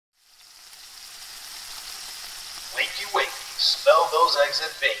make you wait, smell those eggs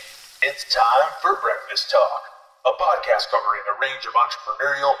and bake. It's time for Breakfast Talk, a podcast covering a range of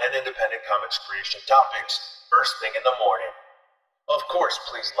entrepreneurial and independent comics creation topics first thing in the morning. Of course,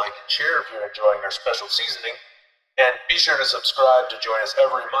 please like and share if you're enjoying our special seasoning. And be sure to subscribe to join us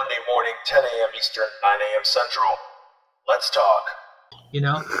every Monday morning, 10 a.m. Eastern, 9 a.m. Central. Let's talk. You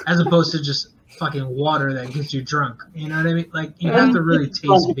know, as opposed to just fucking water that gets you drunk. You know what I mean? Like, you have to really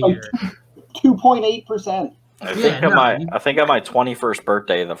taste beer. 2.8%. I think on my 21st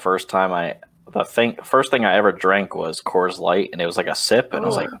birthday, the first thing I ever drank was Coors Light, and it was like a sip, and I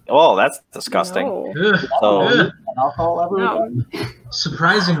was like, "Oh, that's disgusting." No. So, Alcohol ever?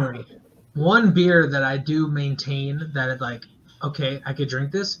 Surprisingly, one beer that I do maintain that it's like, okay, I could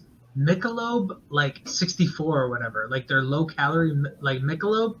drink this, Michelob, like 64 or whatever, like their low calorie, like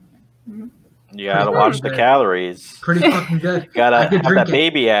Michelob. you gotta watch the calories. Pretty fucking good. Gotta have that it.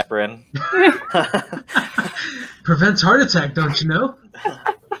 baby aspirin. Prevents heart attack, don't you know?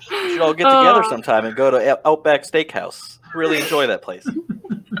 We should all get together sometime and go to Outback Steakhouse. Really enjoy that place.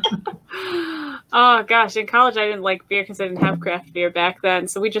 Oh gosh, in college I didn't like beer because I didn't have craft beer back then,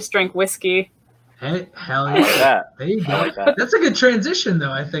 so we just drank whiskey. Hey, hell yeah! There you go. That's a good transition,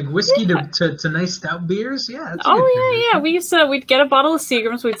 though. I think whiskey to nice stout beers. Yeah. Yeah. We'd get a bottle of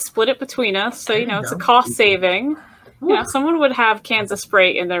Seagrams, we'd split it between us, so it's a cost saving. You know, someone would have cans of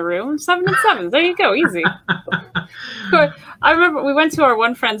Sprite in their room. 7 and 7. There you go, easy. I remember we went to our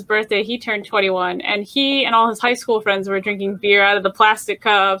one friend's birthday. He turned 21, and he and all his high school friends were drinking beer out of the plastic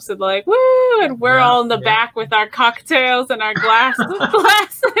cups and like, woo! And we're all in the back with our cocktails and our glasses.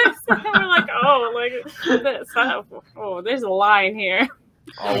 And we're like, there's a line here.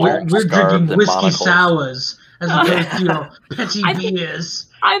 We're drinking whiskey sours as opposed to petty beers.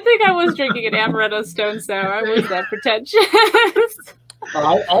 I think I was drinking an Amaretto Stone Sour. I was that pretentious.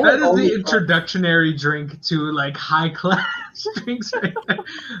 That is the introductory drink to like high class drinks.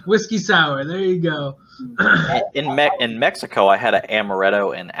 Whiskey sour. There you go. In Mexico, I had an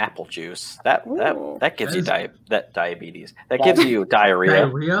amaretto and apple juice. That gives you diabetes. That gives you diarrhea.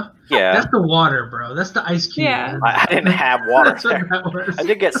 Diarrhea? Yeah. That's the water, bro. That's the ice cube. Yeah. I didn't have water there. I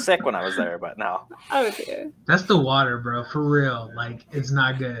did get sick when I was there, but no. Oh dear. That's the water, bro. For real. Like, it's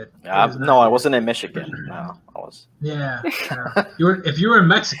not good. I wasn't in Michigan. No, I was. Yeah. If you were in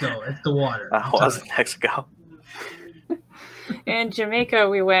Mexico, it's the water. I was in Mexico. In Jamaica,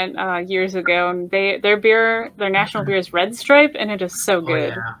 we went years ago, and their national beer is Red Stripe, and it is so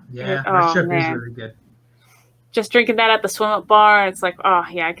good. Yeah. Red Stripe is really good. Just drinking that at the swim up bar, it's like, oh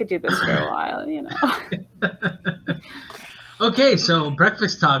yeah, I could do this for a while, Okay, so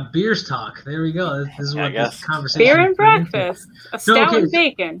breakfast talk, beers talk. There we go. This is what this conversation. Beer and breakfast, a stout and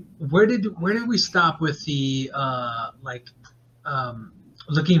bacon. Where did we stop with the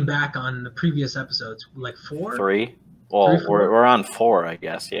looking back on the previous episodes? Like 4? 3. Well, 3, we're on 4, I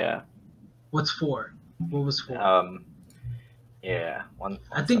guess. Yeah. What's 4? What was 4? Yeah.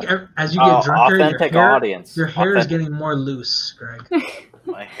 I think as you get drunker, your hair is Authentic. getting more loose, Greg.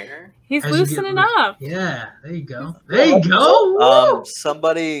 My hair? He's loosening up. Yeah, there you go. There you go.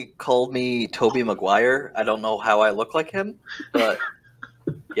 Somebody called me Tobey Maguire. I don't know how I look like him, but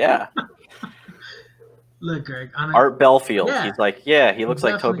yeah. Look, Greg. Art Belfield. Yeah, he's like, he looks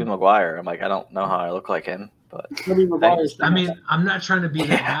like Tobey Maguire. I'm like, I don't know how I look like him, but I mean, I'm not trying to be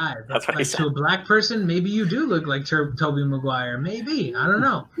that guy. But that's what he said. To a black person, maybe you do look like Tobey Maguire. Maybe. I don't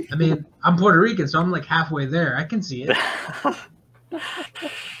know. I mean, I'm Puerto Rican, so I'm like halfway there. I can see it.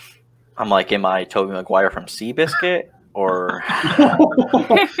 I'm like, am I Tobey Maguire from Seabiscuit or?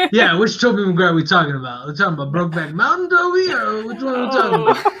 Yeah, which Tobey Maguire are we talking about? We're talking about Brokeback Mountain Toby, or which one are we talking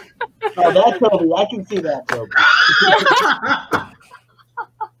about? Oh, that's Toby. I can see that, Toby.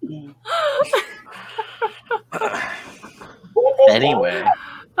 Anyway.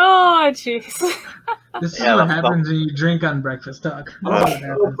 Oh, jeez. This is what happens when you drink on Breakfast Talk.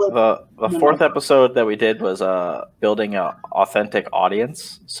 The 4th episode that we did was building an authentic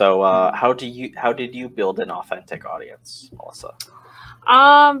audience. So how did you build an authentic audience, Melissa?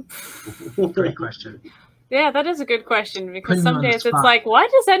 Great question. Yeah, that is a good question, because some days it's like, why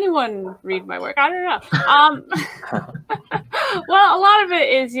does anyone read my work? I don't know. Well, a lot of it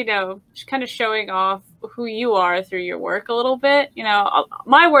is, kind of showing off who you are through your work a little bit.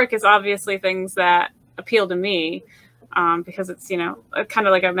 My work is obviously things that appeal to me, because it's, kind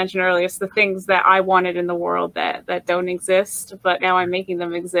of like I mentioned earlier, it's the things that I wanted in the world that don't exist, but now I'm making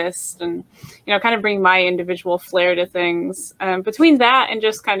them exist, and, kind of bring my individual flair to things. Between that and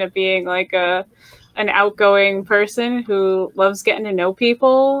just kind of being like an outgoing person who loves getting to know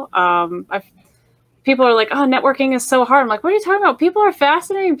people, people are like, oh, networking is so hard. I'm like, what are you talking about? People are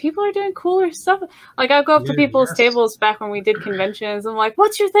fascinating. People are doing cooler stuff. Like, I go up to people's tables back when we did conventions. I'm like,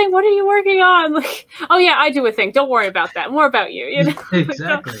 what's your thing? What are you working on? Like, oh yeah, I do a thing. Don't worry about that. More about you. You know?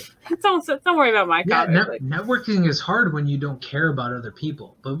 Exactly. Don't worry about my comments. Networking is hard when you don't care about other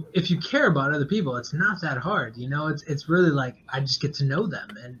people. But if you care about other people, it's not that hard. You know, it's really like I just get to know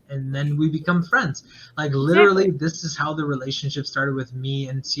them, and then we become friends. Like literally, this is how the relationship started with me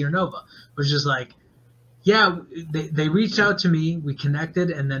and Sierra Nova. Which is like, yeah, they reached out to me, we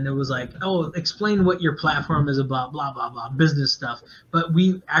connected, and then it was like, oh, explain what your platform is about, blah, blah, blah, business stuff. But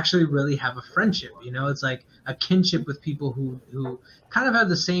we actually really have a friendship, you know? It's like a kinship with people who kind of have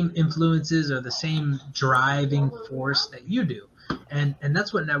the same influences or the same driving force that you do. And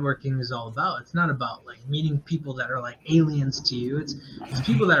that's what networking is all about. It's not about like meeting people that are like aliens to you. It's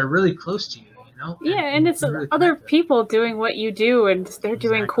people that are really close to you. Yeah, and it's really other people doing what you do, and they're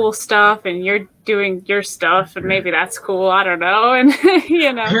doing cool stuff, and you're doing your stuff, and maybe that's cool. I don't know, and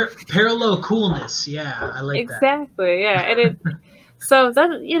you know, parallel coolness. Yeah, I like that. Exactly. Yeah, and so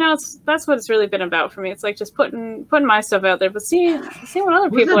that, you know, that's what it's really been about for me. It's like just putting my stuff out there, but see what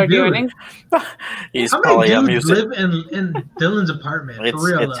other people are doing. He's How probably many dudes live in Dylan's apartment? It's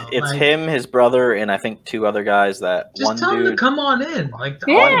for real, it's like, him, his brother, and I think 2 other guys. That just one tell dude him to come on in. Like,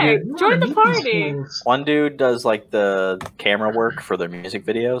 join the party. One dude does like the camera work for their music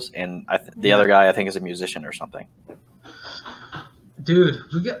videos, and the other guy I think is a musician or something. Dude,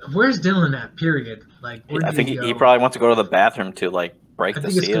 where's Dylan at? Period. Like, I think he probably wants to go to the bathroom to like break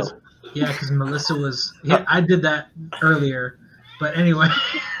the seal. Because Melissa was. Yeah, I did that earlier, but anyway,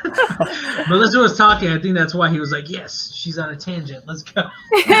 Melissa was talking. I think that's why he was like, "Yes, she's on a tangent. Let's go."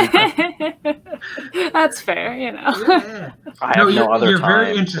 That's fair, you know. Yeah. I have no other you're time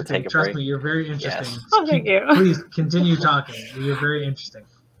very interesting. to take a Trust break. me, you're very interesting. Yes. Oh, thank you. Please continue talking. You're very interesting.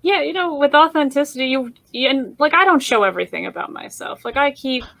 Yeah, you know, with authenticity, and like I don't show everything about myself. Like I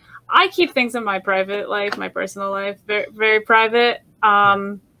keep things in my private life, my personal life, very, very private.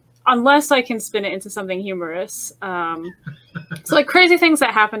 Unless I can spin it into something humorous. So like crazy things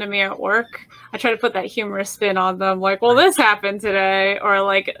that happen to me at work, I try to put that humorous spin on them. Like, well, this happened today, or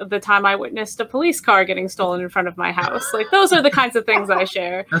like the time I witnessed a police car getting stolen in front of my house. Like those are the kinds of things I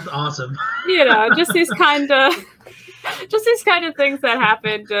share. That's awesome. You know, just these kind of things that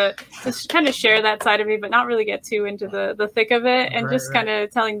happen to kind of share that side of me, but not really get too into the thick of it, and kind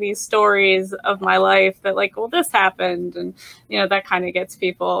of telling these stories of my life that like, well, this happened, and you know, that kind of gets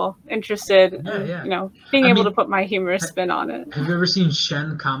people interested. You know, being able to put my humorous spin on it. Have you ever seen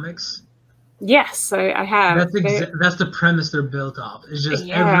Shen comics? Yes, I have. That's the premise they're built off. It's just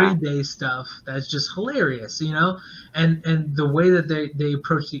everyday stuff that's just hilarious, you know? And the way that they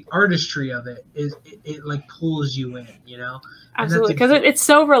approach the artistry of it is it like pulls you in, you know? Absolutely, because it's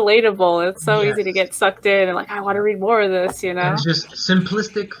so relatable. It's so easy to get sucked in and like, I want to read more of this, you know? And it's just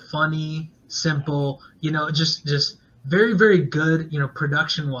simplistic, funny, simple, you know, just very, very good, you know,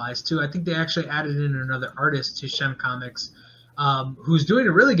 production-wise, too. I think they actually added in another artist to Shem Comics, who's doing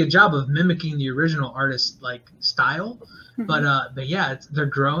a really good job of mimicking the original artist like style, but yeah, they're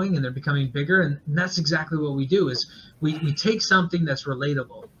growing and they're becoming bigger, and that's exactly what we do. Is we take something that's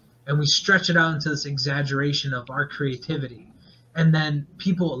relatable and we stretch it out into this exaggeration of our creativity, and then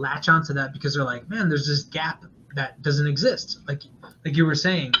people latch onto that because they're like, man, there's this gap that doesn't exist. Like you were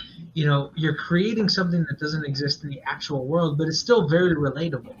saying, you know, you're creating something that doesn't exist in the actual world, but it's still very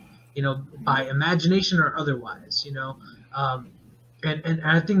relatable, you know, by imagination or otherwise, you know. And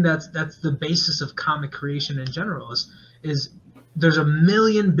I think that's the basis of comic creation in general is there's a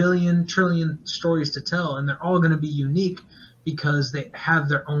million, billion, trillion stories to tell, and they're all going to be unique because they have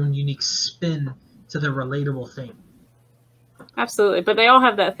their own unique spin to the relatable thing. Absolutely, but they all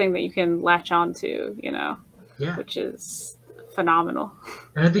have that thing that you can latch on to, you know, which is phenomenal.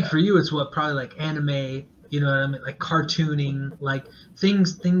 And I think for you, it's probably like anime, you know what I mean, like cartooning, like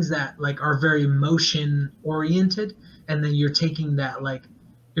things that like are very motion oriented. And then you're taking that, like,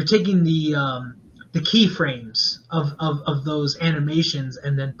 you're taking the keyframes of those animations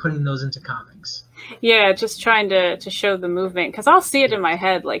and then putting those into comics. Yeah, just trying to show the movement, because I'll see it in my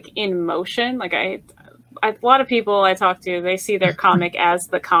head, like in motion. Like a lot of people I talk to, they see their comic as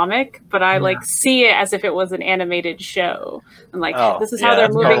the comic, but I like see it as if it was an animated show. And like, this is how they're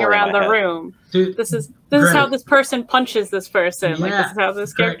moving around the room. Dude, this is how this person punches this person. Like this is how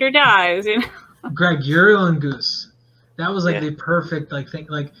this character dies. You know, Greg, Uriel and Goose. That was like the perfect like thing.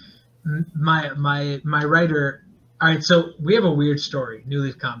 Like my writer. All right, so we have a weird story, New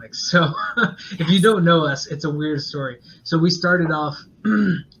Leaf Comics. So if you don't know us, it's a weird story. So we started off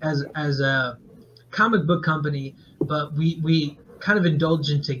as a comic book company, but we kind of indulged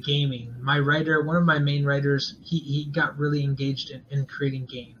into gaming. My writer, one of my main writers, he got really engaged in creating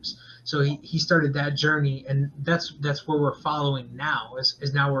games. So he started that journey, and that's where we're following now.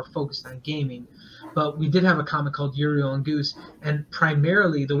 Is now we're focused on gaming. But we did have a comic called Uriel and Goose, and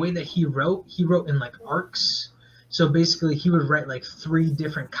primarily the way that he wrote in like arcs. So basically, he would write like 3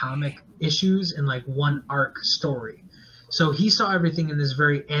 different comic issues in like one arc story. So he saw everything in this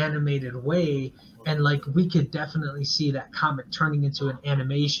very animated way, and like we could definitely see that comic turning into an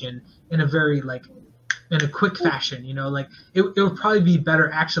animation in a very like in a quick fashion, you know, like it would probably be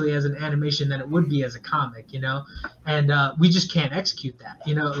better actually as an animation than it would be as a comic, you know, and we just can't execute that,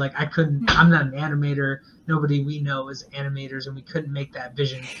 you know, like I'm not an animator. Nobody we know is animators, and we couldn't make that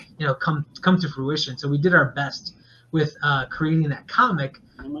vision, you know, come to fruition. So we did our best with creating that comic,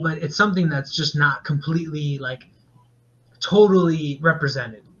 but it's something that's just not completely like totally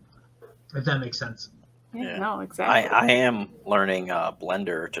represented, if that makes sense. Yeah. No, exactly. I am learning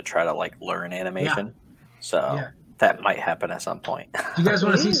Blender to try to like learn animation, so that might happen at some point. Do you guys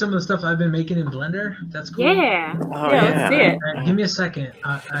want to see some of the stuff I've been making in Blender? That's cool. Yeah. Oh, yeah, let's see it. Right, give me a second.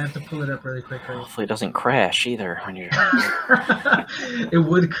 I have to pull it up really quickly. Hopefully it doesn't crash either when you're. It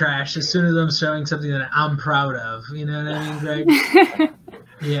would crash as soon as I'm showing something that I'm proud of. You know what I mean, Greg?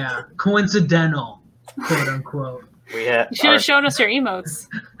 Yeah, coincidental, quote unquote. You should have shown us your emotes.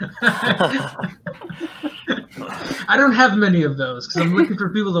 I don't have many of those because I'm looking for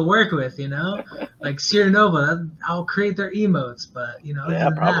people to work with, you know, like Sierra Nova. I'll create their emotes, but you know,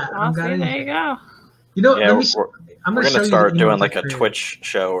 there you go. You know, we're gonna start doing like a Twitch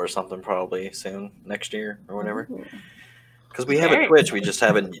show or something probably soon next year or whatever. Because we have a Twitch, we just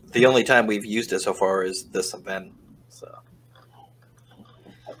haven't. The only time we've used it so far is this event. So.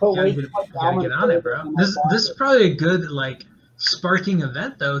 Gotta get on it, bro. This is probably a good like sparking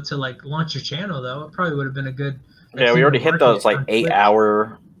event though to like launch your channel though. It probably would have been a good. Yeah, we already hit those like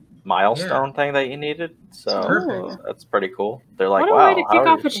 8-hour milestone thing that you needed, so that's pretty cool. They're like, what a way to kick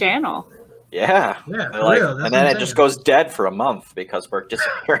off a channel. Yeah, like, and then it just goes dead for a month because we're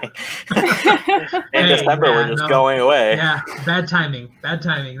disappearing. In December, we're just going away. Yeah, bad timing,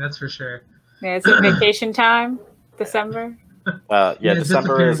 that's for sure. Yeah, it's like vacation time, December.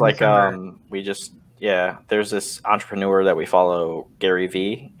 December is like there's this entrepreneur that we follow, Gary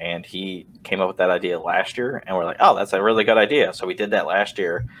V, and he came up with that idea last year, and we're like, oh, that's a really good idea. So we did that last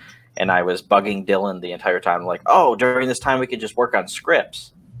year, and I was bugging Dylan the entire time, like, oh, during this time we could just work on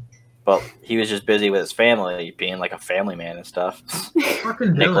scripts. But he was just busy with his family, being like a family man and stuff.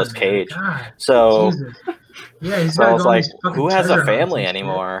 Nicolas Cage. God, so Jesus. Yeah, so I was like, who has a family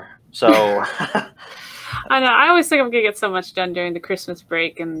anymore? So I know. I always think I'm gonna get so much done during the Christmas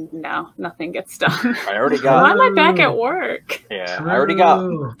break, and no, nothing gets done. I already got. Why am I back at work? Yeah, I already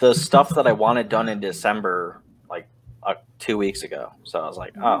got the stuff that I wanted done in December, like 2 weeks ago. So I was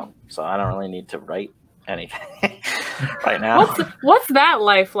like, oh, so I don't really need to write anything right now. What's that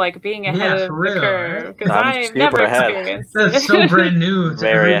life like, being ahead of the curve? Because I've never experienced it. That's so brand new.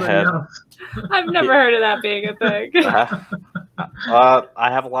 Very ahead. I've never heard of that being a thing. I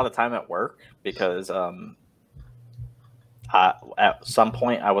have a lot of time at work because at some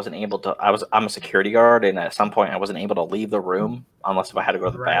point I wasn't able to. I'm a security guard, and at some point I wasn't able to leave the room unless if I had to go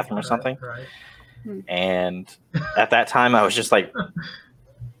to the bathroom or something. And at that time, I was just like.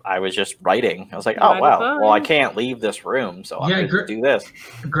 I was just writing. I was like, oh, wow. Well, I can't leave this room, so I'm going to do this.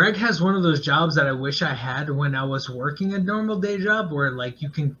 Greg has one of those jobs that I wish I had when I was working a normal day job where, like, you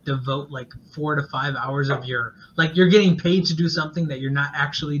can devote, like, 4 to 5 hours of your – like, you're getting paid to do something that you're not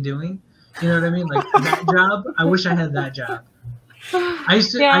actually doing. You know what I mean? Like, that job, I wish I had that job. I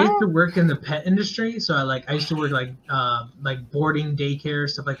used to work in the pet industry, so I used to work like boarding daycare,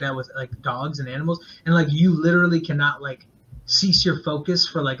 stuff like that with, like, dogs and animals. And, like, you literally cannot, like, cease your focus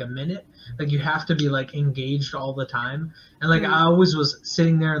for like a minute. Like you have to be like engaged all the time. And like I always was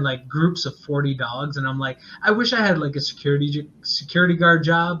sitting there in like groups of 40 dogs, and I'm like, I wish I had like a security guard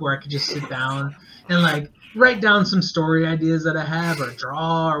job where I could just sit down and like write down some story ideas that I have or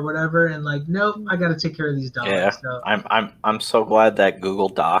draw or whatever. And like, nope, I got to take care of these dogs. Yeah, so. I'm so glad that Google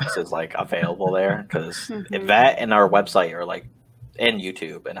Docs is like available there, because that and our website are like, and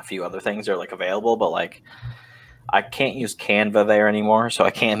YouTube and a few other things are like available, but like. I can't use Canva there anymore, so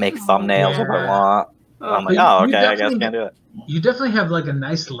I can't make thumbnails if I want. I'm like, oh, okay, I guess I can't do it. You definitely have like a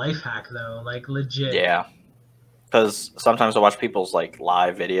nice life hack though, like legit. Yeah, because sometimes I watch people's like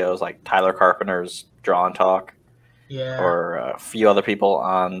live videos, like Tyler Carpenter's Draw and Talk, or a few other people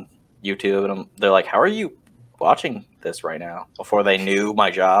on YouTube, and they're like, "How are you watching this right now?" Before they knew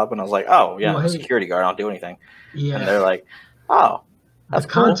my job, and I was like, "Oh, yeah, I'm a security guard. I don't do anything." Yeah, and they're like, "Oh, that's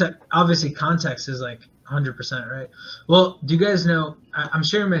cool." Obviously, context is like 100%, right? Well, do you guys know? I'm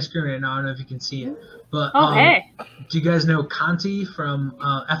sharing my screen right now. I don't know if you can see it, but hey. Do you guys know Conti from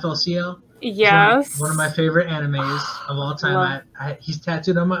FLCL? Yes. One of my favorite animes of all time. He's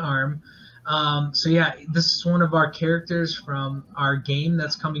tattooed on my arm. So yeah, this is one of our characters from our game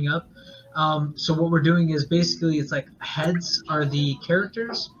that's coming up. So what we're doing is basically it's like heads are the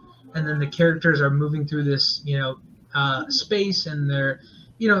characters, and then the characters are moving through this, space, and they're,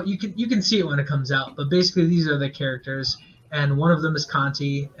 you can see it when it comes out. But basically these are the characters, and one of them is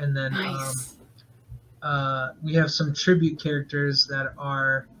Conti, and then Nice. we have some tribute characters that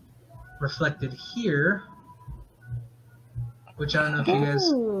are reflected here, which I don't know if you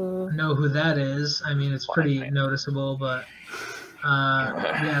guys know who that is. I mean, it's pretty noticeable, but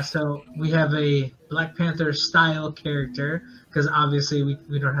yeah, so we have a Black Panther style character, because obviously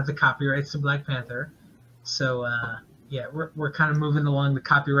we don't have the copyrights to Black Panther. So yeah, we're kind of moving along the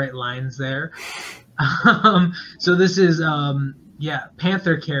copyright lines there. So this is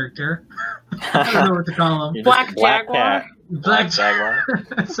Panther character. I don't know what to call him. Black Jaguar. Black Jaguar.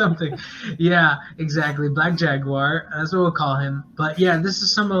 Something. Yeah, exactly. Black Jaguar. That's what we'll call him. But yeah, this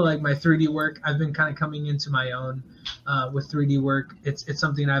is some of like my 3D work. I've been kind of coming into my own with 3D work. It's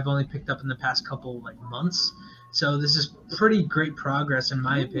something I've only picked up in the past couple months. So this is pretty great progress in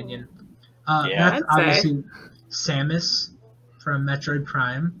my opinion. That's obviously Samus from Metroid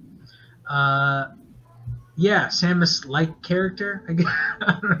Prime. Yeah, Samus-like character.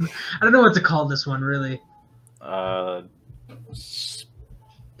 I don't know what to call this one really.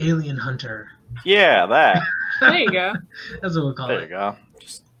 Alien Hunter. Yeah, that. There you go. That's what we'll call it. There you go.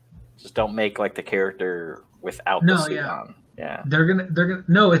 Just don't make like the character without the suit on. Yeah. They're gonna.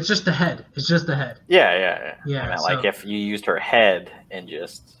 No, it's just the head. It's just the head. Yeah. Yeah. I meant, like if you used her head and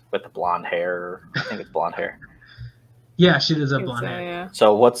just with the blonde hair. I think it's blonde hair. Yeah, she does have blonde hair. Yeah.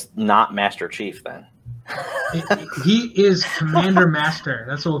 So what's not Master Chief then? He is Commander Master.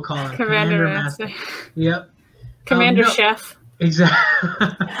 That's what we'll call him. Commander Master. Yep. Commander Chef. Exactly.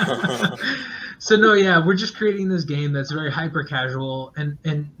 So no, yeah, we're just creating this game that's very hyper casual, and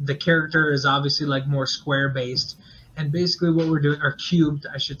the character is obviously like more square based, and basically what we're doing are cubed,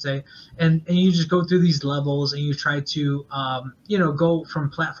 I should say, and you just go through these levels and you try to go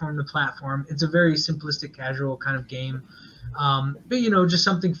from platform to platform. It's a very simplistic, casual kind of game, but just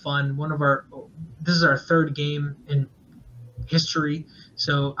something fun. This is our third game in history,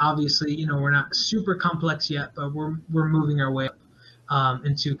 so obviously we're not super complex yet, but we're moving our way up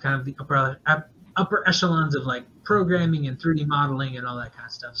into kind of the upper echelons of like programming and 3D modeling and all that kind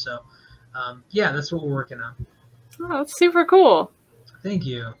of stuff. So yeah, that's what we're working on. Oh, that's super cool. Thank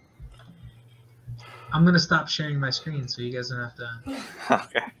you. I'm gonna stop sharing my screen so you guys don't have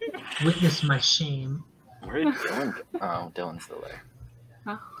to witness my shame. Where did Dylan go? Oh, Dylan's still there.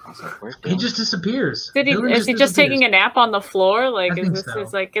 Oh. I was like, where'd He Dylan just disappears. Is he just taking a nap on the floor? Like, I is think this so.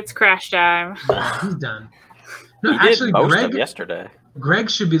 is like it's crash time? Yeah, he's done. No, He actually, did most Greg of yesterday. Greg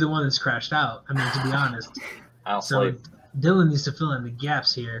should be the one that's crashed out. I mean, to be honest. I'll So sleep. Dylan needs to fill in the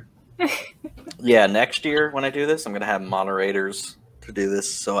gaps here. Yeah, next year when I do this, I'm gonna have moderators to do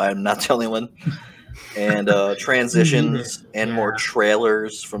this, so I'm not the only one. And transitions and more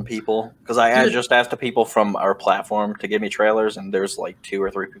trailers from people, because I just asked the people from our platform to give me trailers, and there's like 2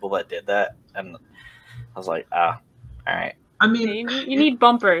 or 3 people that did that, and I was like, all right. I mean, You need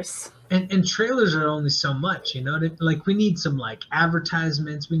bumpers. and trailers are only so much, like we need some like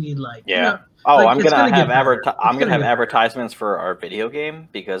advertisements. We need like Oh, like, I'm it's gonna have get advertisements for our video game,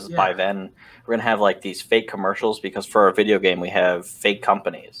 because by then we're gonna have like these fake commercials, because for our video game we have fake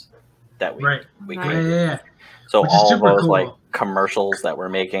companies that we Nice. create. Yeah. So Which is all super those cool. like commercials that we're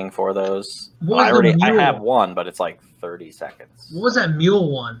making for those, What was I the have mule? one, but it's like 30 seconds. What was that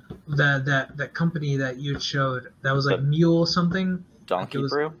mule one? That company that you showed that was like mule something? Donkey Like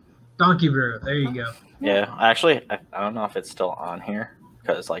Brew? Donkey Brew. There you go. Yeah, actually, I don't know if it's still on here,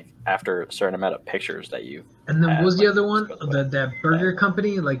 because like after a certain amount of pictures that you. And then what was the other one? goes away. That burger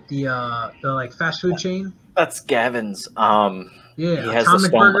company, like the like fast food chain. That's Gavin's. Yeah, he has the Atomic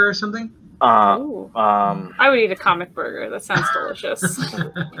stone- Burger or something. Ooh. I would eat a comic burger. That sounds delicious.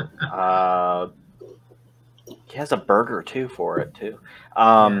 He has a burger too for it too.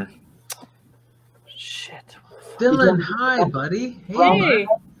 Shit. Dylan, hi, buddy. Hey.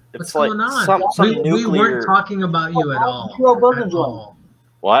 What's It's like going on? some we nuclear. weren't talking about you at all. Zero burger At joint. all.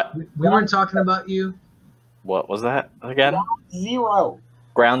 What? We weren't talking about you. What was that again? Zero.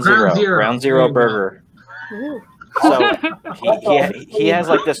 Ground Ground Zero. Zero. Ground Zero There you go. burger. Ooh. So he has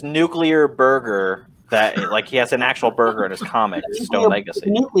like this nuclear burger that like he has an actual burger in his comic, Stone Legacy.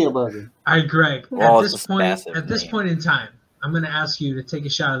 Nuclear burger. All right, Greg. Well, At it's this a point, massive at this name. point in time, I'm going to ask you to take a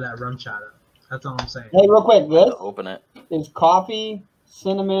shot of that rum chata. That's all I'm saying. Hey, real quick, this Open it. is coffee,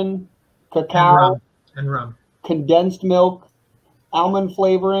 cinnamon, cacao, and rum. Condensed milk, almond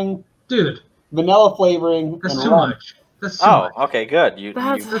flavoring, dude, vanilla flavoring. That's and too rum. much. That's too much. Okay, good. You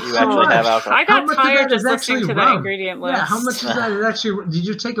That's actually so have much. alcohol. I got tired just actually listening to the ingredient list. Yeah, how much is that? It actually, did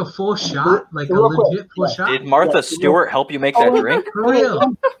you take a full shot, like a real quick, legit full shot? Did Martha Stewart help you make that drink? For real? Is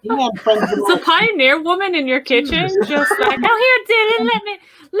the pioneer woman in your kitchen just like, oh, here, Dylan,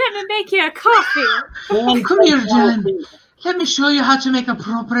 let me make you a coffee. Come here, Dylan. Let me show you how to make a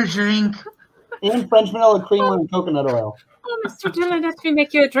proper drink. And French vanilla creamer and coconut oil. Oh, Mr. Dylan, let me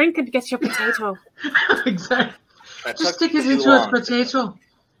make you a drink and get your potato. Exactly. That Just took stick it too into long. a potato.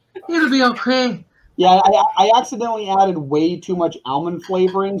 It'll be okay. Yeah, I accidentally added way too much almond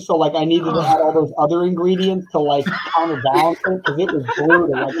flavoring, so like I needed to add all those other ingredients to like counterbalance it because it was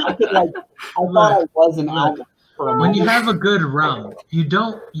brutal. Like I thought I was an almond for a When moment. you have a good rum, you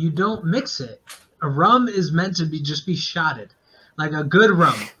don't mix it. A rum is meant to be shotted, like a good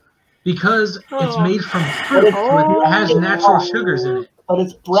rum, because it's made from fruit. It has natural sugars in it. But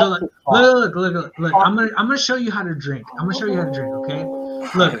it's So breakfast. look. I'm gonna show you how to drink. I'm gonna show you how to drink. Okay.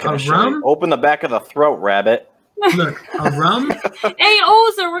 Look, a rum. Open the back of the throat, rabbit. Look, a rum. Hey,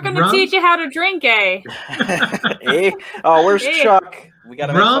 Ozer, we're going to Rum? teach you how to drink, eh? Eh? Oh, where's Hey. Chuck? We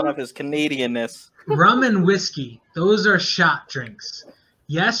gotta make Rum? fun of his Canadianness. Rum and whiskey. Those are shot drinks.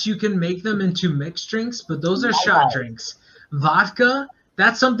 Yes, you can make them into mixed drinks, but those are shot drinks. Vodka.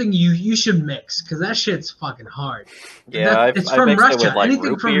 That's something you should mix because that shit's fucking hard. Yeah, It's I've from mixed it Russia. with, like, Anything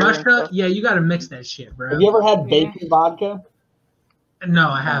root from beer and Russia, stuff. yeah, you got to mix that shit, bro. Have you ever had bacon vodka? No,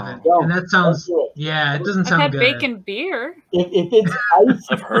 I haven't. No. And that sounds, Don't do it. yeah, it doesn't I've sound had good. bacon beer. If it's ice,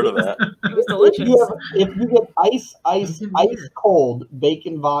 I've heard of that. It was if delicious. you get ice Bacon beer. cold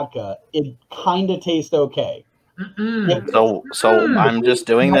bacon vodka, it kind of tastes okay. Mm-mm. So I'm just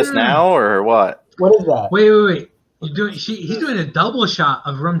doing this now, or what? What is that? Wait. He's doing a double shot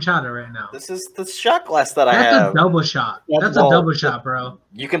of rum chata right now. This is the shot glass that I That's have. a double shot. That's a Well- double shot, bro.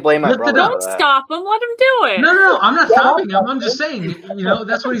 You can blame my Lift it brother up. for Don't that. stop him. Let him do it. No, I'm not stopping him. I'm just saying,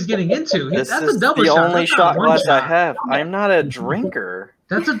 that's what he's getting into. This That's is a double the shot. only That's not shot one glass I shot. have. I'm not a drinker.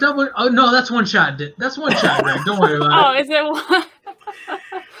 That's a double. Oh no, that's one shot. That's one shot. Greg. Don't worry about Oh, is it one?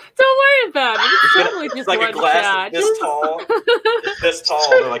 Don't worry about it. It's totally just It's like one a glass shot. this tall. This tall.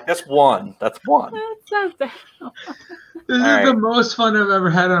 They're like, that's one. That's one. That's not bad. it. This is All the right. most fun I've ever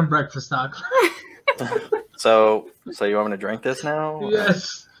had on Breakfast Talk. So you want me to drink this now?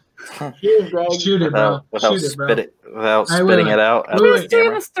 Yes. Cheers, Greg. Shoot it, bro. Without Shoot it, bro. without I will. spitting it out at Wait, the Please do,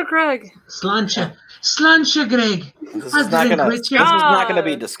 camera. Mr. Greg. Slancha, Greg. This I'll is not drink gonna. with This you. is not gonna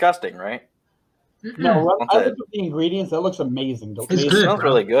be God. disgusting, right? No, Mm-mm. I looked at the ingredients. That looks amazing. It's It good, smells bro.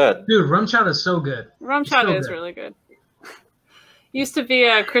 really good. Dude, rum chata is so good. Rum It's chata so is good. really good. Used to be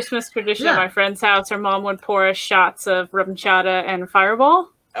a Christmas tradition at Yeah. my friend's house. Her mom would pour us shots of rum chata and Fireball.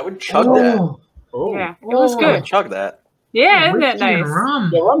 I would chug that. Oh. Yeah, it was Oh. I good. would chug that. Yeah, isn't that Whiskey and nice?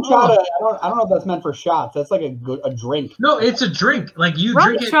 rum. Yeah, rum chata. Oh. I don't know if that's meant for shots. That's like a drink. No, it's a drink. Like you Rum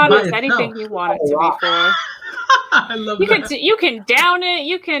drink it chata by is anything itself. you want it to be for. I love You that. can down it.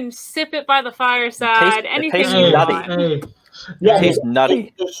 You can sip it by the fireside. It Anything tastes you nutty. want. Hey, Yeah, It tastes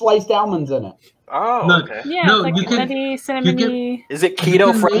nutty. There's sliced almonds in it. Oh, Look. okay. Yeah, No, it's you like can- nutty, cinnamony. Is it You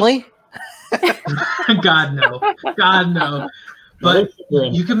keto can friendly? God no, God no. But There's sugar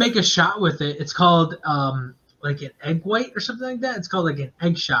in it. you can make a shot with it. It's called like an egg white or something like that. It's called like an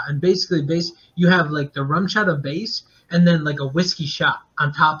egg shot, and basically, you have like the rum chata base and then like a whiskey shot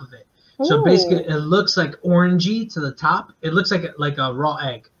on top of it. So Ooh. basically, it looks like orangey to the top. It looks like a raw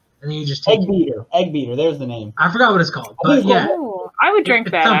egg, and then you just take Egg it. beater. Egg beater. There's the name. I forgot what it's called, but yeah. Ooh, I would drink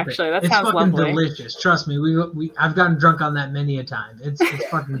It's that something. actually. That it's sounds fucking lovely. delicious. Trust me, I've gotten drunk on that many a time. It's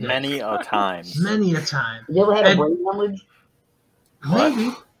fucking good. Many a time. Many a time. Have you ever had a And- brain hemorrhage?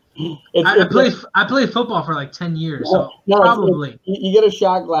 Maybe. It's, I played football for like 10 years, so no, probably. You get a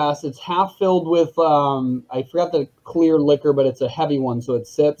shot glass. It's half filled with I forgot the clear liquor, but it's a heavy one, so it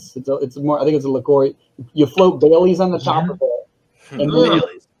sits. It's more. I think it's a liqueur. You float Bailey's on the top Gin? of it, and Ugh.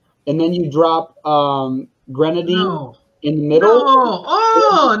 then you drop grenadine No. in the middle. No.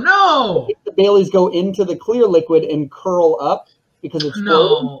 Oh, no. The Baileys go into the clear liquid and curl up because it's No.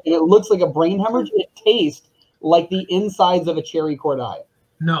 floating, and it looks like a brain hemorrhage. It tastes like the insides of a cherry cordial.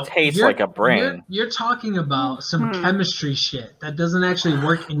 No. Tastes You're- like a brain. You're talking about some Hmm. chemistry shit that doesn't actually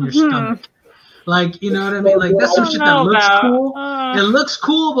work in your Hmm. stomach. Like, you know what I mean? Like, that's some shit that looks cool. It looks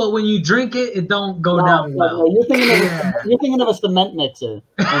cool, but when you drink it, it don't go down well. You're thinking of a cement mixer.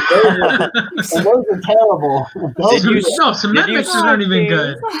 And those are terrible. Did you- No, cement did you- mixers aren't even Oh,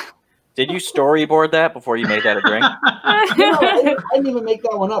 good. Did you storyboard that before you made that a drink? No, I didn't even make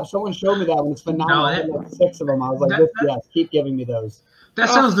that one up. Someone showed me that one. It's phenomenal. I had like 6 of them. I was like, yes, keep giving me those. That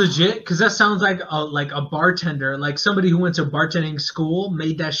sounds legit, because that sounds like a bartender, like somebody who went to bartending school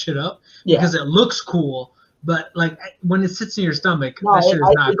made that shit up because it looks cool. But like when it sits in your stomach, that shit is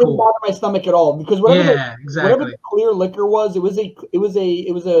not cool. It didn't bother my stomach at all because whatever the clear liquor was, it was a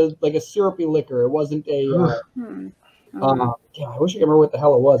like a syrupy liquor. It wasn't a. I wish I could remember what the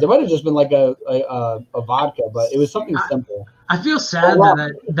hell it was. It might have just been like a vodka, but it was something simple. I feel sad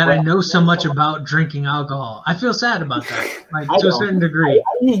that I know so much about drinking alcohol. I feel sad about that, like to a certain degree. I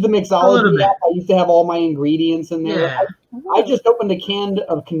use the mixology app. I used to have all my ingredients in there. Yeah. I just opened a can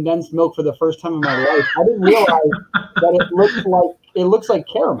of condensed milk for the first time in my life. I didn't realize that it looks like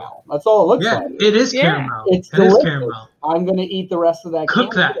caramel. That's all it looks like. It is caramel. It's delicious. Caramel. I'm gonna eat the rest of that.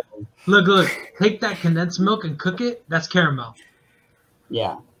 Cook that. Look. Take that condensed milk and cook it. That's caramel.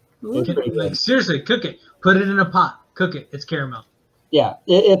 Yeah. Like, seriously, cook it. Put it in a pot. Cook it. It's caramel. Yeah.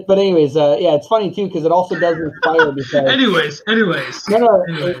 But anyways, it's funny too because it also doesn't expire. Because anyways. No.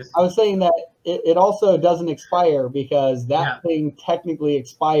 I was saying that it also doesn't expire because that thing technically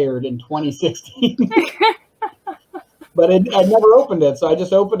expired in 2016. But I never opened it, so I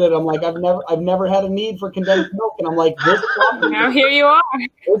just opened it. I'm like, I've never had a need for condensed milk, and I'm like, now here you are.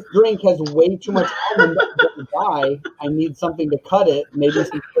 This drink has way too much almond to die. I need something to cut it. Maybe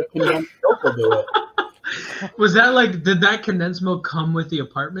some condensed milk will do it. Was that like? Did that condensed milk come with the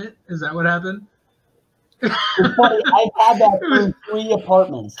apartment? Is that what happened? It's funny. I've had that through 3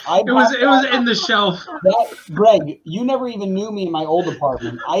 apartments. It was in the shelf. Greg, you never even knew me in my old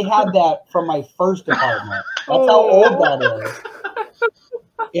apartment. I had that from my first apartment. That's how old that is.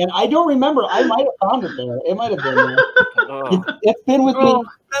 And I don't remember. I might have found it there. It might have been there. It's been with me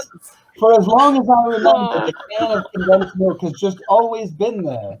for as long as I remember. The can of condensed milk has just always been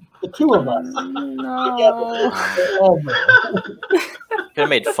there. The 2 of us. Could have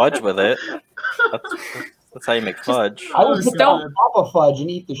made fudge with it. That's how you make fudge. I would put on top of fudge and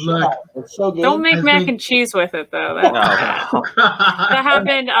eat the shit out. It's so good. Don't make mac and cheese with it, though. That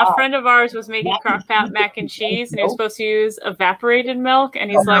happened. A friend of ours was making crock-pot mac and cheese, and he was supposed to use evaporated milk.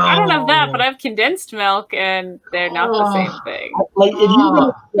 And he's like, I don't have that, but I have condensed milk, and they're not the same thing. Like,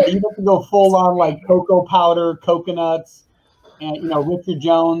 if you have to go full on, like, cocoa powder, coconuts, and, Richard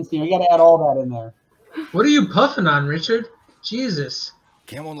Jones. You got to add all that in there. What are you puffing on, Richard? Jesus.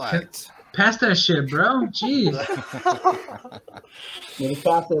 Camel Lights. Pass that shit, bro. Jeez. Maybe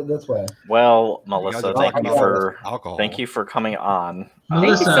pass it this way. Well, Melissa, thank you for coming on.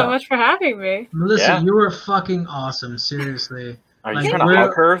 Melissa, thank you so much for having me. Melissa, you were fucking awesome. Seriously. Are you trying to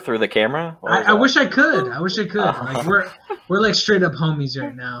hug her through the camera? I wish I could. Like we're like straight up homies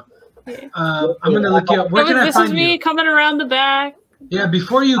right now. I'm gonna look you up. Where can I find you? This is me coming around the back. Yeah,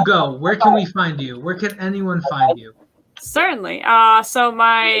 before you go, where can we find you? Where can anyone find you? Certainly. So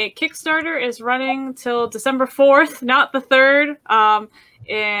my Kickstarter is running till December 4th, not the 3rd.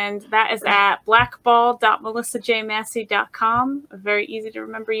 And that is at blackball.melissajmassey.com. A very easy to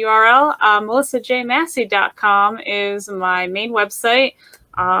remember URL. melissajmassey.com is my main website.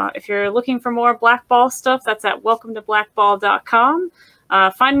 If you're looking for more Blackball stuff, that's at welcometoblackball.com.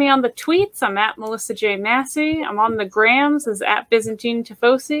 Find me on the tweets. I'm at Melissa J. Massey. I'm on the grams as at Byzantine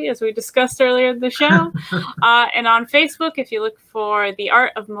Tifosi, as we discussed earlier in the show. And on Facebook, if you look for The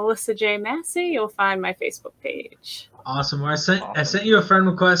Art of Melissa J. Massey, you'll find my Facebook page. Awesome. Well, I sent you a friend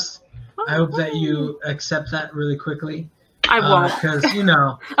request. I hope that you accept that really quickly. I won't. Because,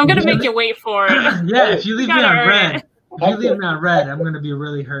 I'm going to make you wait for it. Yeah, if you leave me on red, I'm going to be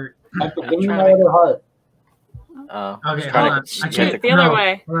really hurt. Give me my other heart. Okay, hold on. I can't. The other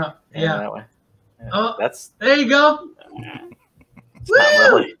way. Yeah. That way. Yeah, oh, there you go. It's not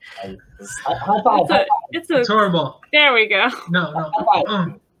really. It's horrible. There we go. No.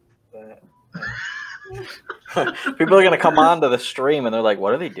 People are gonna come on to the stream and they're like,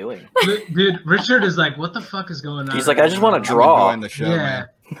 "What are they doing?" Dude, Richard is like, "What the fuck is going on?" He's like, "I just want to draw." In the show, man.